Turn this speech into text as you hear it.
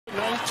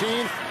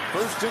14,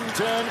 1st and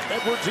 10,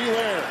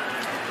 Edwards-Helaire.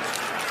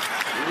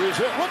 Here's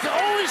it. Look,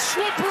 oh, he's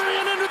slippery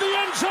and into the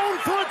end zone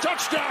for a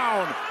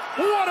touchdown.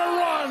 What a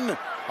run.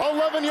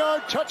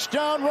 11-yard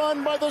touchdown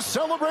run by the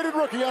celebrated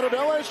rookie out of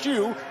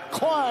LSU,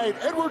 Clyde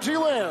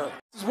Edwards-Helaire.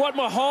 This is what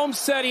Mahomes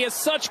said. He has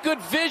such good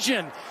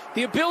vision,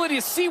 the ability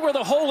to see where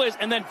the hole is,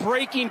 and then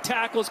breaking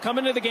tackles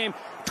coming into the game.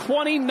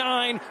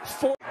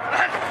 29-4.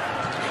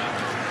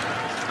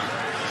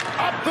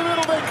 Up the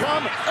middle they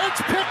come.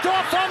 It's picked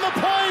off on the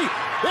play.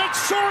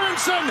 It's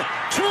Sorensen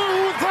to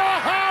the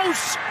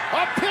house.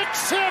 A pick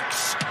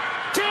six.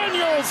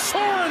 Daniel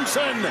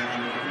Sorensen.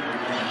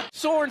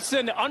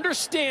 Sorensen,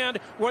 understand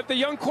what the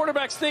young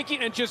quarterback's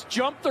thinking and just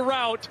jump the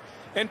route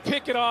and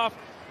pick it off.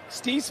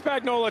 Steve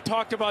Spagnuolo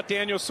talked about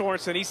Daniel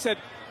Sorensen. He said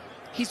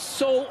he's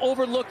so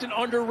overlooked and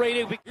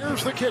underrated.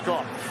 Here's the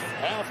kickoff.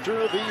 After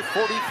the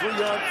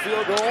 43-yard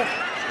field goal,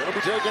 it'll be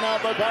taken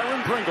out by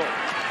Byron Pringle.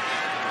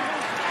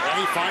 And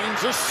he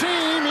finds a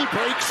seam. He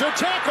breaks a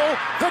tackle.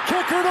 The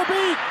kicker to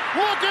beat.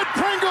 Look at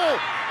Pringle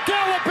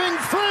galloping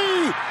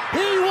free.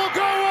 He will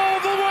go all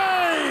the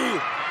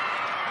way.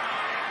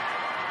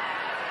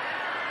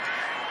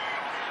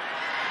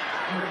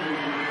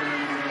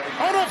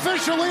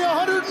 Unofficially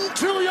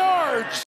 102 yards.